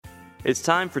It's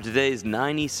time for today's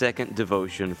 90-second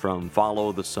devotion from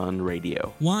Follow the Sun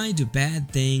Radio. Why do bad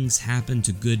things happen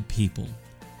to good people?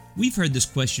 We've heard this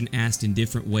question asked in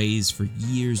different ways for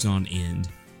years on end.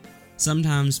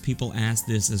 Sometimes people ask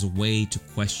this as a way to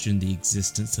question the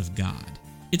existence of God.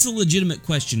 It's a legitimate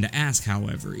question to ask,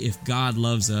 however. If God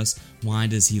loves us, why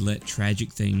does He let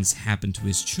tragic things happen to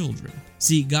His children?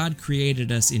 See, God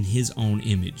created us in His own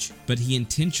image, but He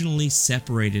intentionally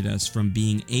separated us from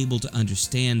being able to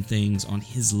understand things on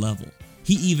His level.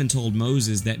 He even told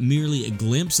Moses that merely a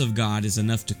glimpse of God is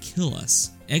enough to kill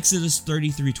us. Exodus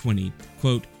 33:20,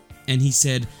 quote, "And He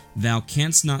said, Thou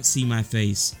canst not see my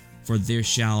face, for there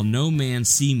shall no man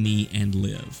see me and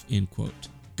live," end quote.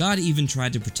 God even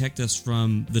tried to protect us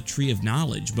from the tree of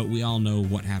knowledge, but we all know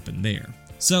what happened there.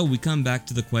 So we come back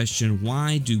to the question,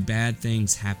 why do bad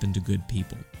things happen to good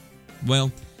people?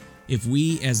 Well, if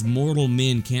we as mortal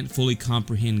men can't fully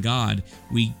comprehend God,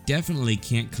 we definitely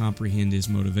can't comprehend His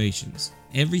motivations.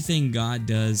 Everything God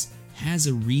does has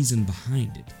a reason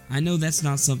behind it. I know that's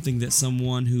not something that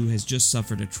someone who has just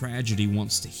suffered a tragedy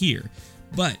wants to hear,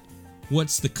 but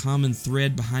what's the common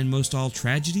thread behind most all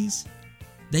tragedies?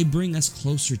 They bring us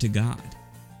closer to God.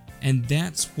 And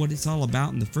that's what it's all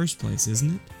about in the first place,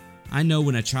 isn't it? I know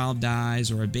when a child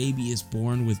dies or a baby is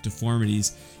born with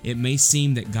deformities, it may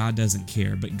seem that God doesn't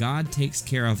care, but God takes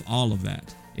care of all of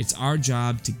that. It's our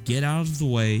job to get out of the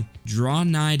way, draw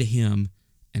nigh to Him,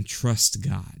 and trust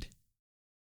God.